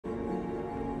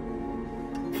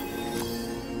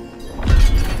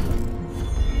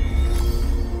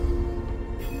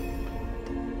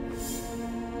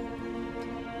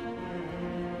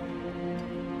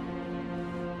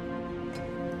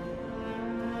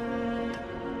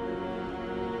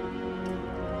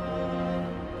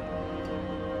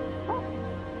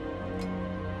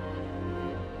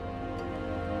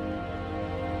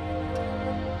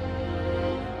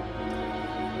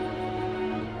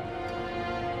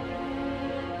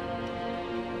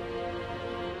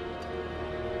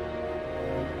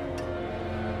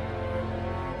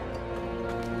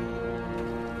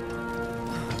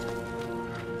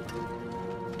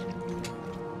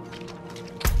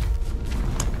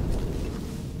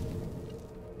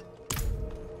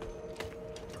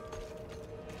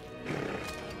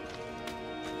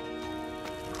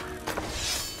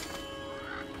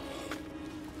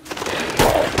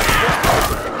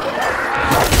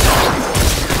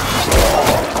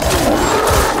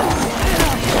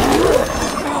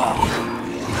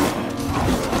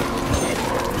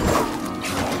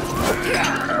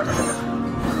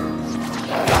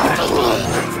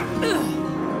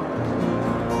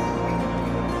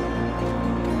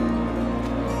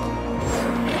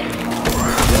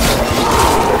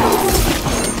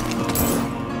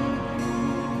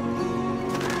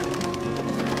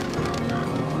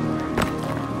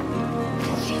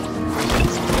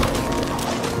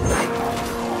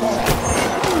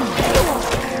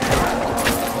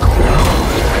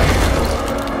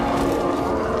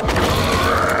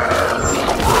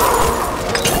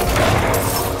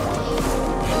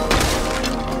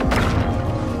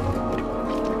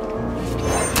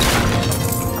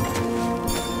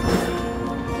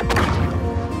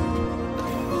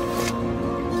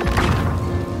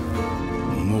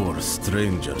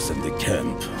soldiers in the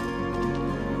camp.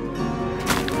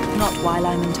 Not while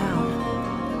I'm in town.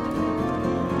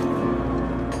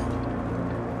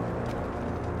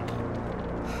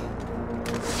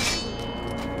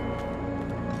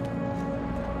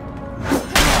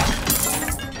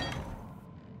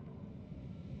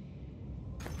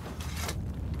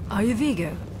 Are you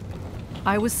Vigo?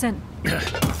 I was sent...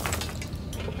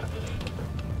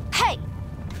 Hey!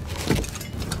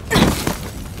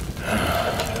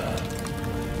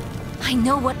 I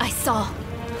know what I saw.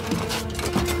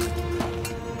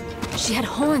 She had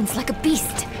horns like a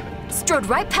beast. Strode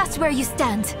right past where you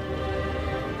stand.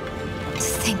 To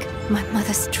think my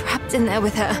mother's trapped in there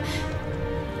with her.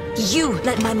 You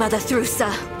let my mother through,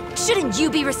 sir. Shouldn't you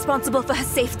be responsible for her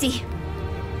safety?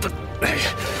 But...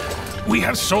 we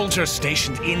have soldiers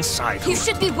stationed inside. You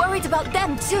should be worried about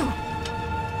them, too.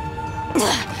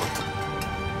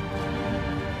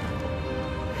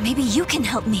 Maybe you can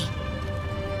help me.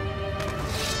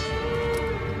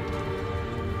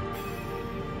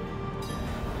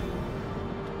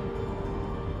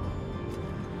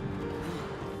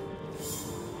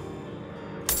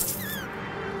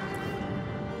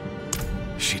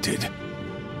 She did.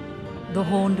 The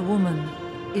horned woman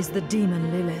is the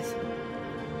demon Lilith.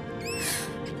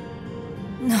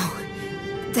 No,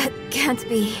 that can't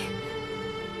be.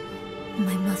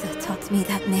 My mother taught me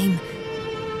that name.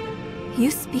 You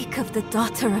speak of the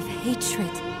daughter of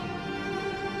hatred.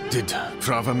 Did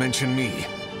Frava mention me?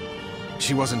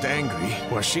 She wasn't angry,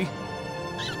 was she?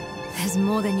 There's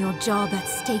more than your job at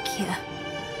stake here.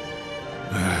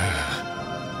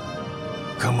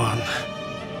 Come on.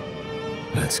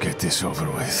 Let's get this over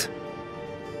with.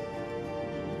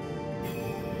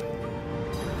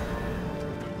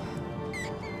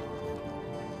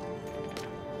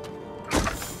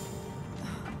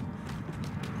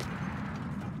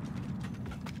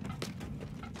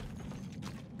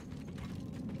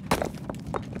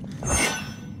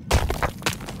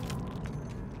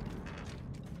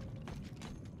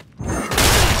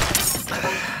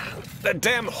 The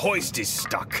damn hoist is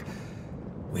stuck.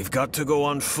 We've got to go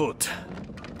on foot.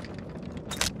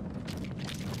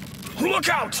 Look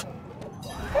out!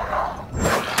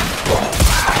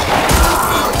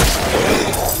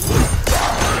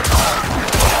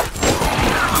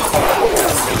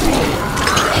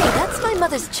 Hey, that's my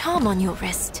mother's charm on your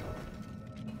wrist.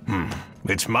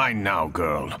 It's mine now,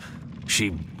 girl.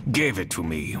 She gave it to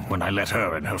me when I let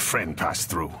her and her friend pass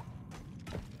through.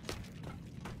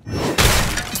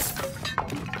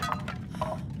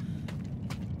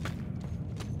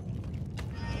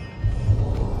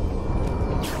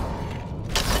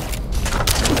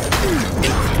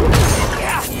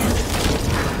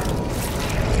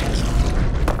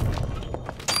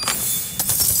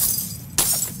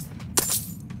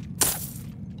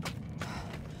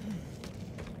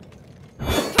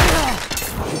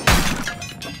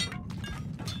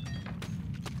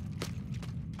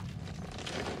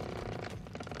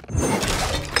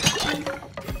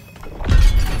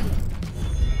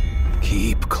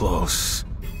 Keep close.